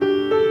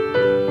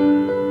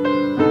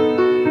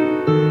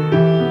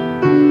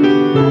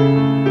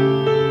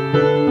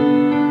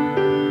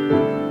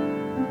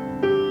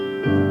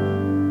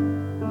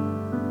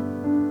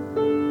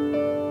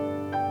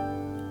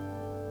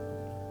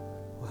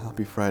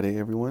Friday,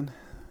 everyone.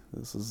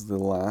 This is the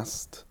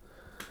last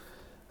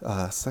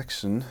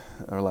section,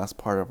 our last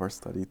part of our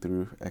study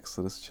through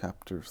Exodus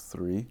chapter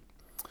 3.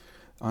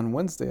 On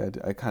Wednesday,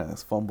 I kind of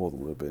fumbled a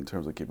little bit in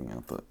terms of giving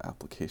out the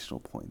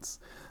applicational points.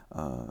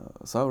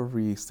 So I'll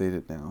restate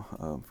it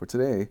now. For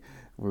today,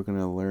 we're going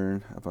to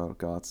learn about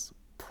God's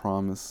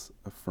promise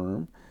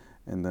affirmed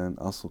and then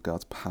also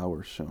God's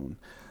power shown.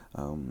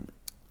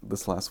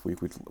 This last week,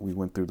 we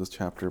went through this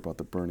chapter about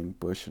the burning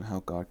bush and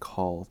how God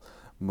called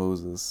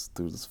Moses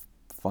through this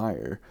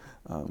fire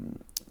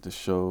to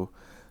show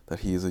that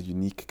he is a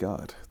unique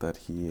God, that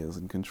he is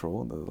in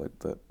control, and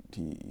that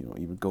he,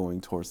 even going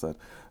towards that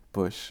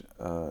bush,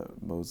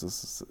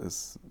 Moses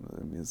is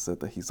said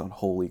that he's on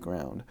holy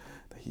ground,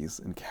 that he's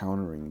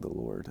encountering the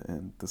Lord,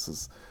 and this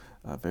is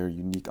a very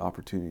unique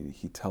opportunity.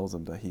 He tells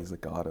him that he's a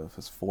God of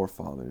his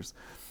forefathers,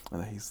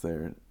 and that he's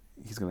there.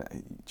 He's going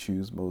to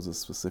choose Moses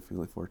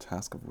specifically for a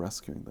task of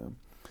rescuing them.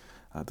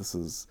 This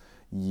is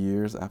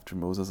years after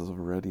Moses has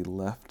already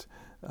left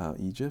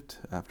Egypt,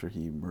 after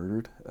he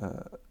murdered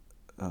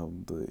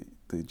the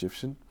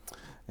Egyptian,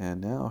 and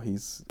now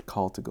he's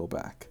called to go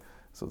back.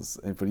 But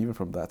even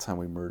from that time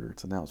we murdered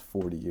to now, it's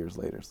 40 years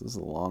later. So this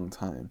is a long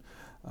time.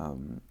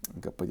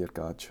 But yet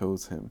God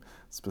chose him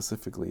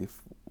specifically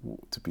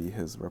to be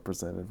his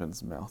representative and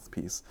his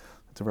mouthpiece,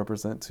 to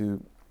represent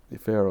to the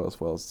Pharaoh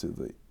as well as to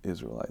the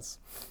Israelites.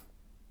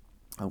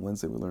 On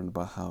Wednesday, we learned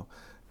about how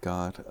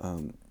God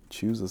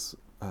chooses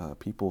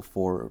people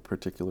for a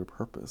particular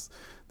purpose.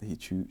 That he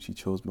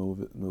chose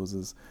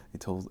Moses.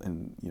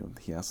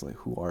 He asks, like,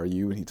 "Who are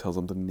you?" And he tells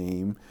him the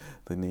name.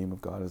 The name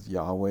of God is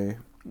Yahweh.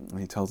 And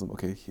he tells him,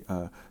 "Okay,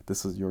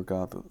 this is your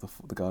God,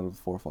 the God of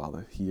the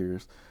forefather.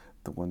 Here's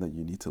the one that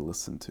you need to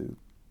listen to."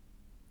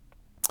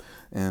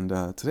 And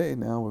today,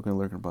 now we're going to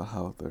learn about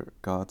how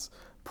God's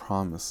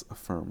promise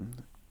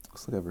affirmed.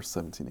 Let's look at verse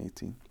 17,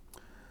 18.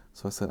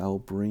 So I said, "I will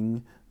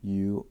bring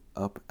you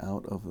up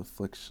out of the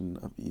affliction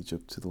of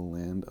Egypt to the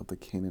land of the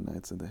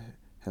Canaanites and the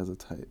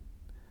Hezitite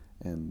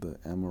and the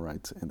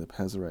Amorites and the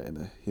Pezerite and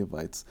the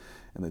Hivites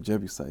and the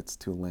Jebusites,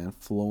 to a land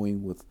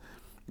flowing with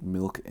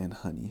milk and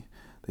honey.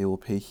 They will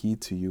pay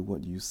heed to you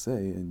what you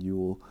say, and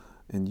you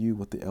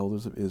with the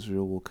elders of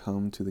Israel will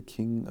come to the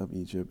king of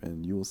Egypt,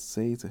 and you will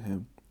say to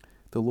him,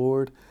 'The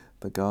Lord,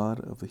 the God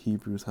of the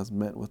Hebrews, has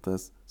met with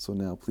us. So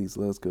now please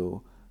let us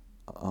go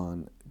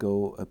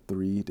a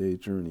 3-day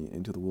journey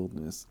into the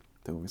wilderness,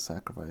 that we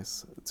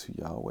sacrifice to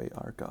Yahweh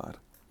our God.'"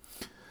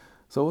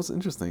 So what's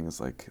interesting is,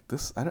 like,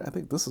 this. I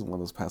think this is one of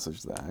those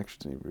passages that I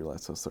actually didn't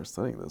realize until I started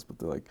studying this. But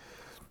they're like,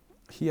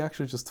 he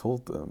actually just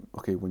told them,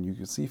 "Okay, when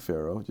you see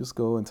Pharaoh, just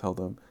go and tell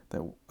them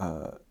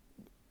that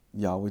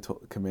Yahweh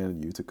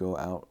commanded you to go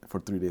out for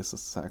 3 days to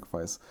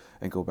sacrifice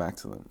and go back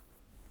to them."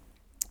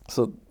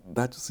 So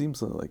that just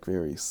seems like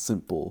very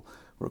simple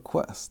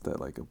request, that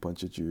like a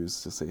bunch of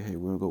Jews just say, "Hey,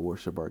 we're going to go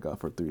worship our God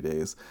for 3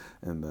 days,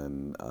 and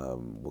then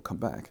we'll come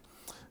back."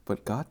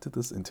 But God did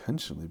this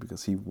intentionally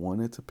because he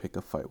wanted to pick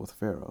a fight with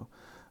Pharaoh.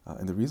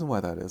 And the reason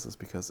why that is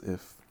because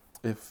if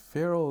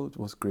Pharaoh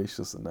was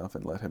gracious enough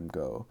and let him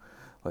go,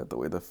 like the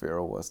way that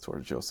Pharaoh was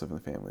towards Joseph and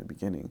the family in the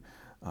beginning,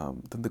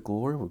 then the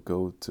glory would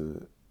go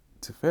to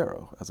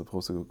Pharaoh as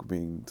opposed to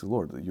being to the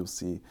Lord. You'll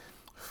see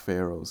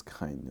Pharaoh's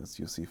kindness,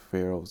 you see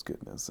Pharaoh's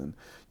goodness, and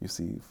you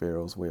see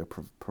Pharaoh's way of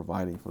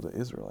providing for the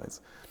Israelites.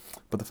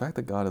 But the fact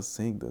that God is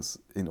saying this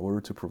in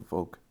order to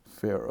provoke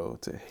Pharaoh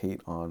to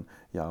hate on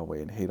Yahweh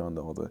and hate on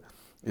all the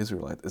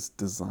Israelites, it's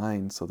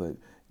designed so that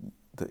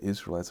the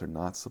Israelites are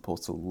not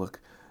supposed to look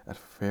at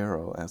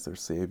Pharaoh as their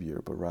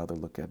savior, but rather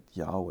look at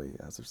Yahweh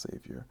as their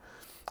savior.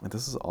 And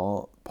this is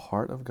all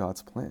part of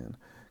God's plan.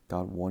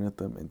 God wanted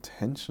them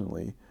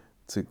intentionally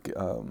to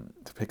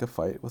pick a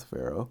fight with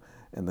Pharaoh,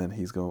 and then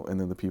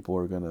the people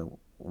are going to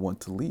want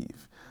to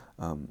leave.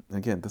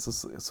 Again, this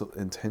is so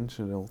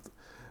intentional.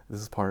 This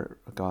is part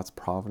of God's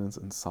providence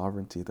and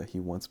sovereignty, that he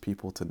wants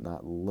people to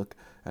not look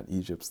at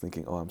Egypt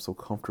thinking, "Oh, I'm so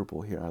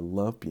comfortable here. I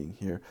love being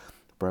here,"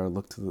 but rather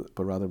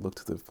look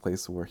to the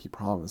place where he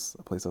promised,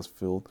 a place that's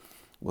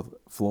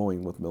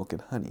flowing with milk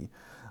and honey.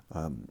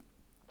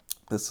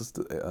 This is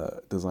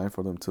designed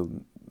for them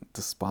to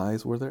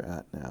despise where they're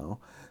at now,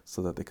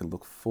 so that they can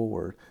look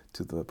forward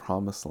to the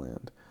promised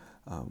land.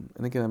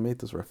 And again, I made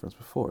this reference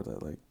before,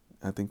 that like,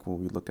 I think when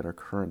we look at our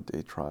current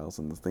day trials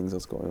and the things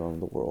that's going on in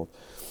the world,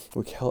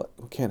 we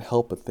can't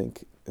help but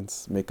think and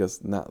make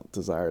us not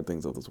desire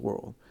things of this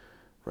world,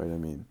 right? I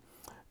mean,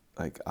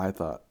 like, I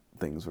thought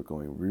things were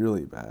going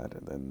really bad,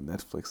 and then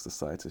Netflix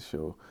decided to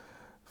show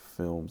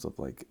films of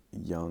like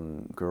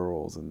young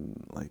girls,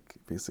 and like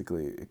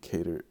basically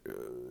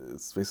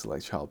it's basically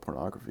like child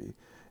pornography.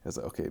 It's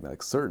like, okay,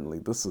 like, certainly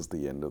this is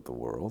the end of the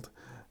world.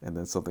 And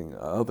then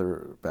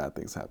other bad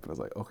things happen. It's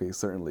like, okay,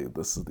 certainly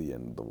this is the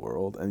end of the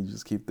world. And you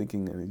just keep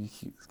thinking, and you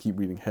keep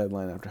reading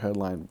headline after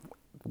headline,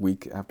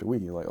 week after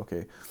week. You're like,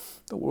 okay,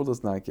 the world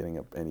is not getting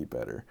up any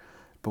better.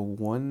 But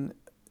one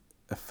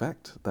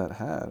effect that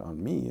had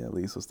on me, at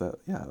least, was that,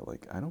 yeah,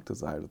 like, I don't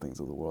desire the things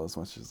of the world as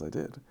much as I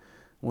did.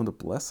 one of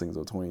the blessings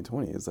of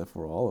 2020 is that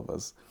for all of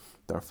us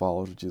that are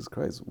followers of Jesus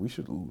Christ, we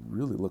should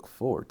really look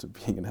forward to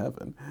being in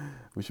heaven.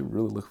 We should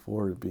really look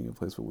forward to being in a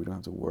place where we don't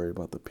have to worry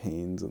about the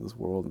pains of this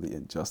world and the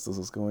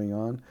injustices going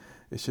on.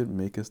 It should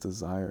make us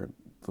desire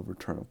the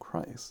return of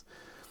Christ.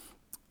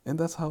 And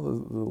that's how the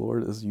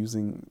Lord is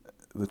using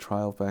the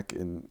trial back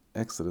in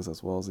Exodus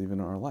as well as even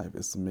in our life,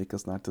 is to make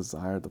us not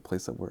desire the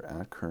place that we're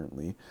at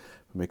currently,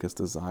 but make us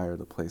desire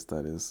the place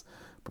that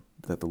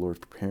the Lord is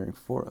preparing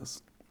for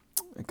us.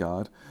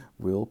 God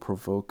will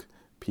provoke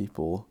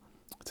people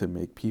to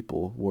make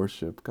people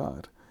worship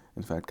God.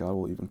 In fact, God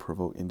will even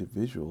provoke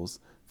individuals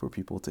for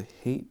people to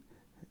hate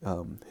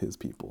his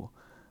people.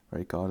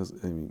 Right? God is,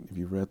 I mean, if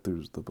you read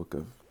through the book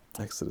of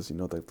Exodus, you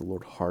know that the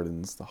Lord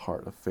hardens the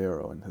heart of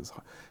Pharaoh, and his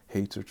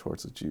hatred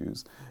towards the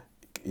Jews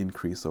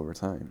increase over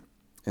time.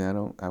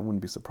 And I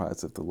wouldn't be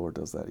surprised if the Lord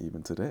does that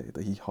even today,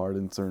 that he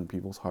hardens certain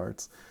people's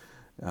hearts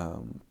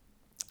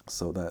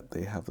so that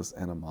they have this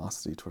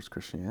animosity towards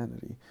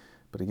Christianity.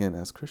 But again,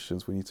 as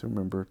Christians, we need to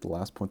remember the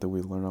last point that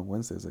we learned on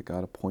Wednesday is that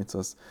God appoints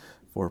us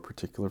for a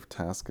particular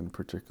task and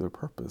particular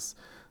purpose.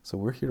 So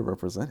we're here to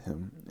represent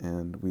him,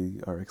 and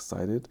we are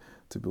excited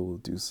to be able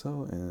to do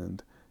so.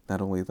 And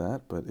not only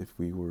that, but if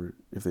they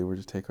were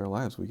to take our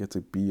lives, we get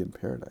to be in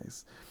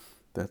paradise.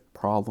 That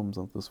problems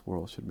of this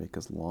world should make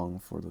us long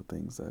for the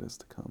things that is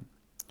to come.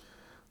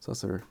 So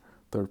that's our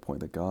third point,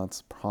 that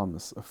God's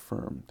promise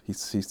affirmed.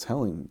 He's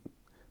telling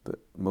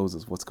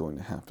Moses what's going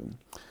to happen.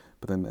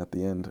 But then at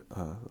the end,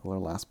 our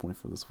last point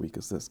for this week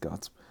is this: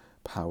 God's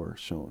power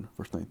shown.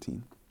 Verse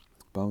 19.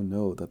 But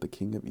know that the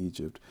king of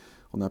Egypt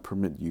will not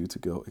permit you to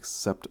go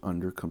except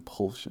under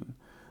compulsion.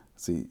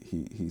 See,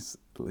 he's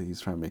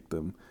trying to make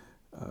them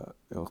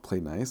play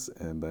nice,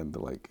 and then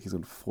he's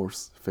going to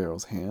force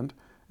Pharaoh's hand,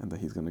 and then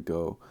he's going to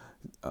go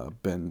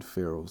bend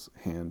Pharaoh's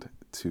hand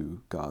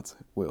to God's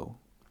will.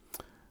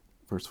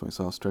 Verse 20,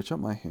 so I'll stretch out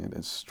my hand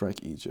and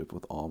strike Egypt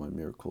with all my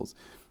miracles,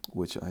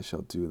 which I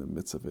shall do in the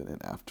midst of it,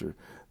 and after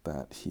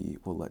that he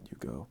will let you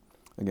go.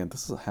 Again,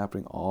 this is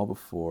happening all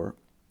before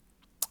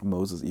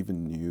Moses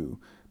even knew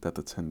that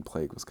the 10th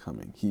plague was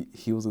coming.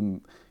 He was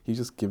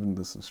just given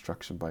this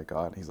instruction by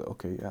God, and he's like,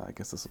 okay, yeah, I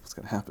guess this is what's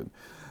going to happen.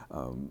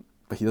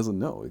 But he doesn't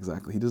know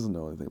exactly. He doesn't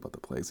know anything about the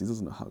plagues. He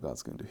doesn't know how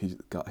God's going to do.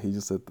 He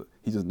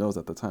just knows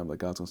at the time that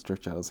God's going to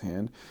stretch out his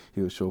hand.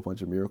 He will show a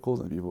bunch of miracles,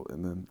 and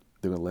then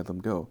they're going to let them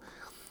go.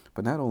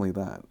 But not only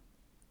that,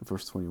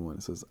 verse 21,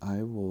 it says,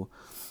 I will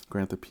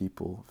grant the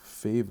people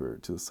favor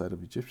to the sight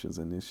of Egyptians,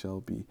 and it shall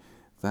be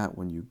that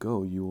when you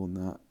go, you will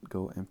not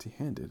go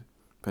empty-handed.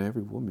 But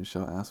every woman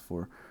shall ask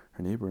for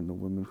her neighbor, and the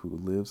woman who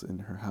lives in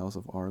her house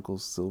of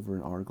articles, silver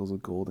and articles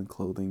of gold and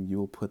clothing, you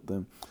will put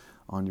them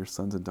on your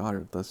sons and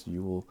daughters. Thus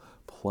you will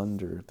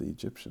plunder the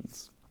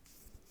Egyptians.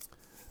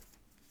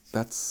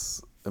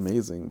 That's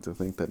amazing to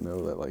think that,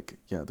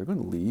 they're going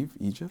to leave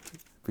Egypt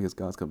because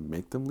God's going to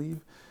make them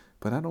leave.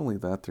 But not only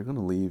that, they're going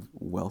to leave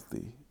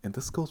wealthy. And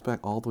this goes back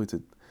all the way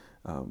to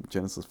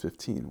Genesis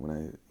 15, when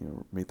I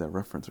made that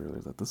reference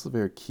earlier, that this is a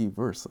very key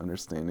verse,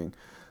 understanding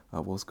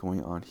what's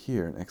going on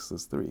here in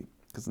Exodus 3.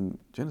 Because in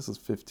Genesis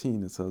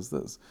 15, it says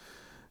this: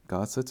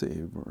 God said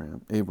to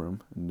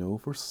Abram, know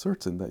for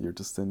certain that your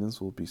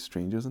descendants will be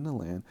strangers in a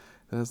land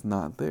that is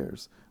not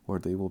theirs, where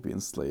they will be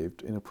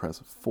enslaved and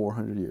oppressed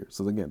 400 years.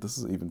 So again, this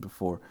is even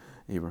before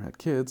Abram had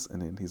kids,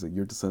 and then he's like,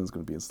 your descendants are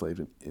going to be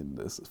enslaved in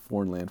this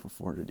foreign land for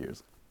 400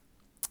 years.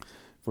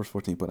 Verse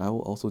 14, but I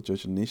will also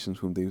judge the nations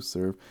whom they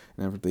serve,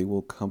 and ever they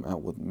will come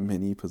out with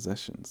many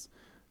possessions.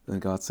 And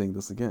God's saying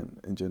this again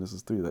in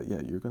Genesis 3, that,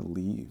 you're going to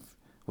leave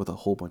with a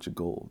whole bunch of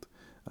gold.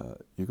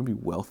 You're going to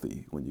be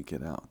wealthy when you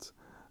get out.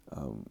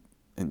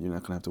 And you're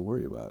not going to have to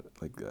worry about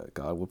it.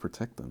 God will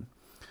protect them.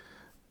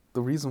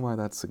 The reason why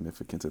that's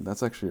significant, and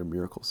that's actually a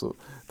miracle. So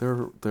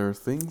there are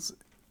things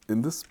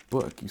in this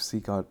book, you see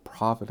God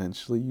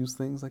providentially use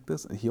things like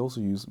this, and he also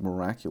used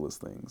miraculous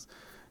things.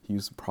 He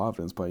used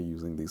providence by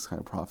using these kind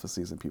of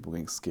prophecies and people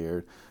getting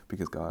scared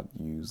because God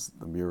used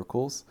the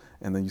miracles.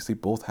 And then you see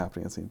both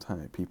happening at the same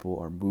time. People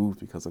are moved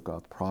because of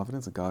God's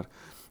providence, and God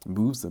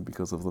moves them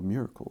because of the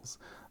miracles.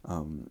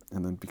 And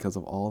then because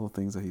of all the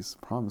things that he's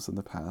promised in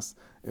the past,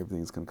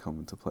 everything's going to come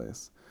into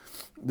place.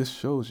 This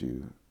shows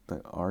you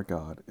that our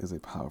God is a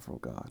powerful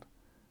God.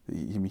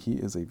 He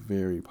is a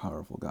very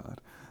powerful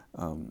God.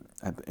 And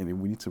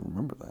we need to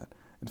remember that.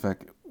 In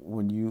fact,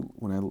 when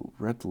I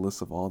read the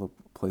list of all the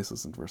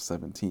places in verse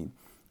 17,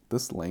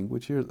 this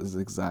language here is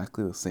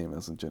exactly the same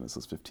as in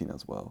Genesis 15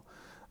 as well.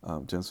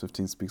 Genesis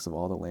 15 speaks of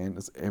all the land.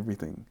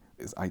 Everything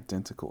is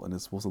identical, and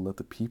it's supposed to let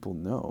the people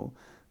know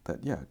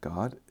that,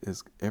 God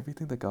is,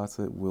 everything that God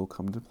said will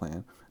come to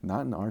plan,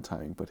 not in our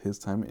timing, but his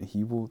timing, and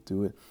he will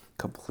do it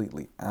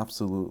completely,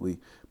 absolutely,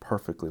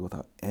 perfectly,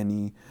 without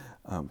any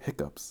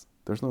hiccups.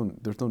 There's no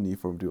need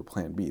for him to do a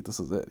plan B. This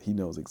is it. He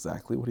knows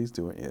exactly what he's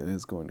doing, and it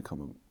is going to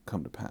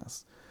come to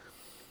pass.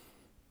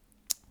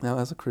 Now,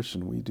 as a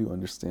Christian, we do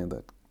understand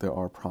that there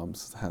are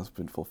promises that have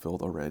been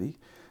fulfilled already,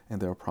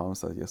 and there are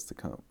promises that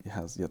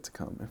has yet to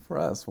come. And for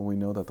us, when we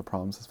know that the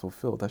promise is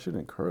fulfilled, that should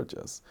encourage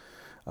us.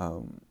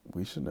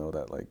 We should know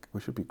that,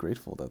 we should be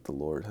grateful that the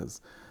Lord has,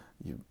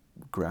 you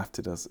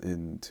grafted us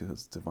into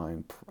His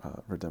divine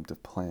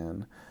redemptive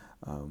plan,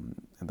 and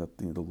that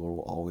the Lord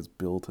will always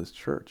build His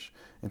church.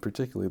 And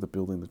particularly the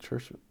building the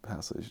church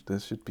passage,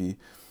 this should be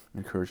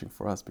encouraging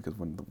for us, because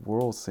when the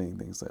world's saying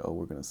things like, "Oh,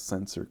 we're going to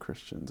censor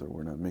Christians," or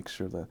 "We're going to make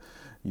sure that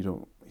you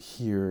don't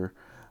hear."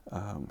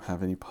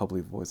 Have any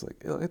public voice,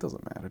 like it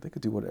doesn't matter. They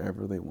could do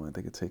whatever they want.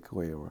 They could take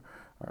away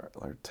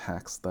our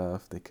tax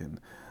stuff. They can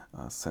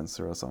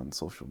censor us on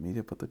social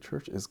media, but the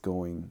church is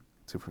going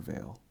to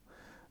prevail,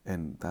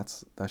 and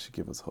that should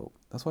give us hope.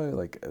 That's why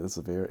it's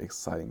a very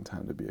exciting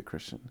time to be a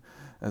Christian.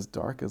 As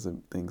dark as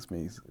things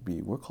may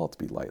be, we're called to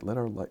be light. Let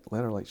our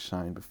light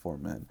shine before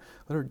men.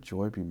 Let our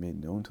joy be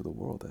made known to the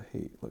world. That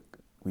hey, look,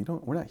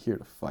 we're not here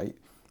to fight.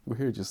 We're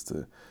here just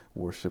to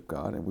worship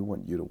God, and we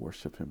want you to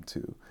worship Him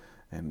too.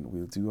 And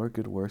we'll do our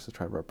good works to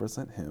try to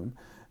represent Him,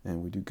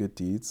 and we do good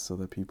deeds so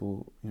that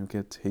people, get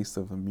a taste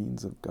of a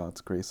means of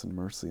God's grace and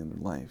mercy in their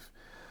life.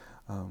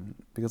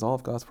 Because all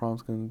of God's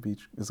promise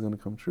is going to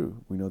come true.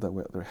 We know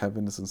that their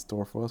heaven is in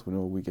store for us. We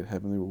know we get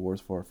heavenly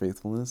rewards for our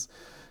faithfulness,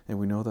 and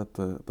we know that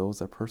those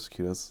that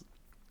persecute us,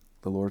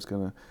 there's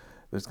going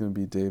to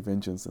be a day of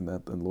vengeance, and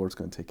that the Lord's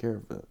going to take care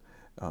of it.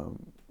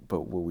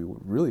 But what we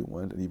really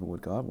want, and even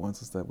what God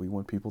wants, is that we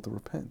want people to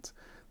repent.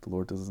 The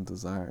Lord doesn't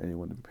desire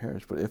anyone to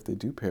perish, but if they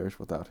do perish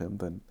without Him,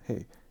 then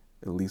hey,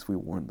 at least we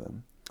warn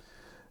them.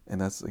 And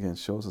that's, again,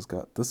 shows us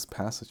this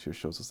passage here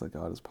shows us that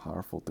God is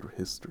powerful through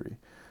history,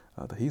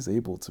 that He's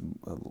able to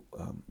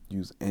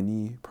use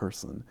any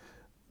person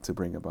to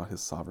bring about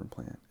His sovereign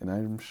plan. And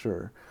I'm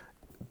sure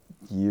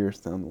years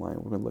down the line,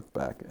 we're going to look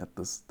back at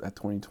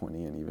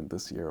 2020 and even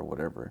this year or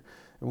whatever,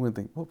 and we're going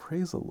to think, well,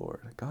 praise the Lord.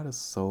 God is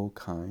so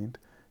kind.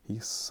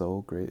 He's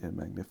so great and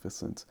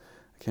magnificent.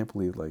 I can't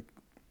believe,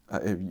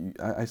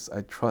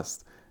 I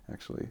trust,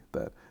 actually,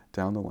 that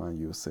down the line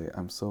you will say,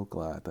 I'm so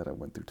glad that I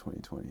went through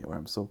 2020, or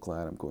I'm so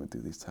glad I'm going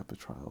through these type of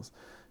trials,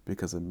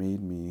 because it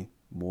made me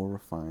more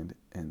refined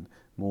and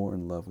more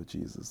in love with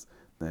Jesus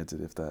than I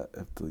did if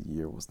the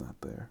year was not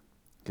there.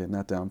 Again,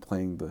 not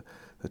downplaying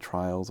the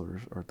trials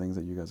or things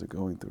that you guys are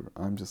going through.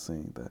 I'm just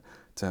saying that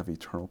to have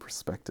eternal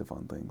perspective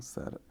on things,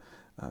 that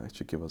it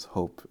should give us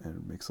hope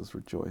and makes us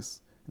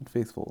rejoice and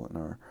faithful in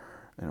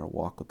our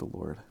walk with the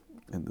Lord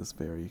in this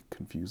very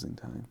confusing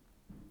time.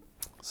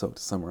 So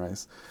to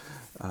summarize,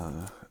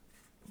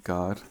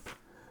 God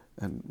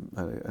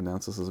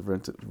announces His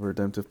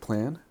redemptive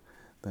plan,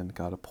 then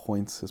God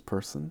appoints His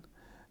person,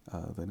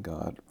 then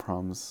God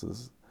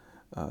promises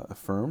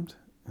affirmed,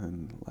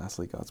 and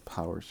lastly God's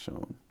power is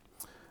shown.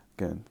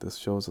 Again, this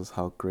shows us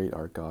how great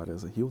our God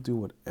is, and He'll do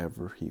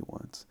whatever He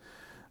wants.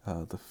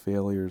 The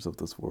failures of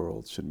this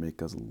world should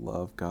make us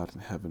love God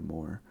in heaven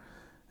more.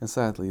 And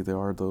sadly, there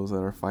are those that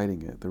are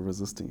fighting it. They're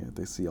resisting it.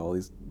 They see all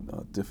these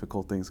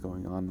difficult things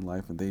going on in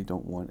life, and they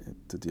don't want it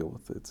to deal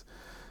with it.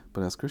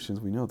 But as Christians,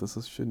 we know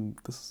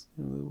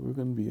we're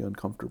going to be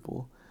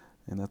uncomfortable,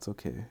 and that's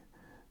okay.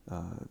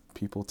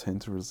 People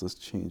tend to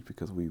resist change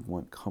because we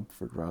want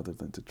comfort rather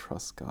than to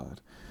trust God.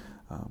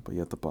 But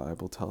yet the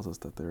Bible tells us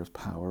that there is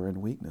power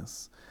in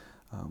weakness.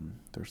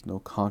 There's no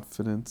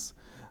confidence.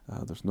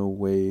 There's no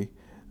way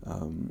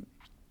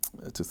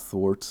to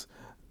thwart.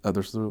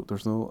 There's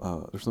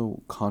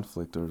no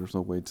conflict, or there's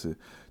no way to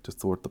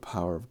thwart the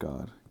power of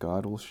God.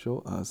 God will show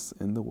us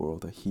in the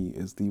world that He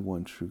is the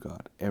one true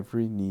God.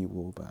 Every knee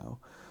will bow.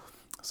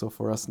 So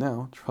for us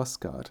now, trust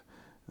God,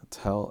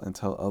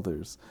 tell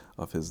others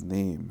of His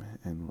name,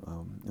 and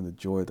the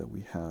joy that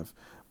we have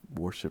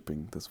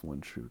worshiping this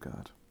one true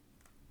God.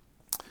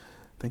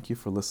 Thank you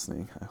for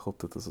listening. I hope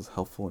that this is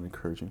helpful and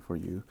encouraging for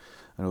you.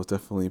 I know it's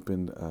definitely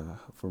been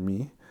for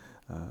me,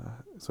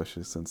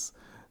 especially since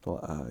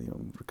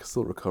I'm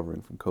still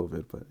recovering from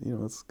COVID, but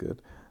it's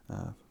good.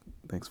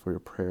 Thanks for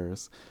your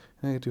prayers,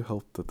 and I do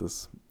hope that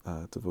this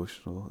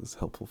devotional is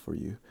helpful for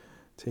you.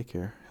 Take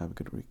care. Have a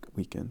good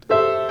weekend.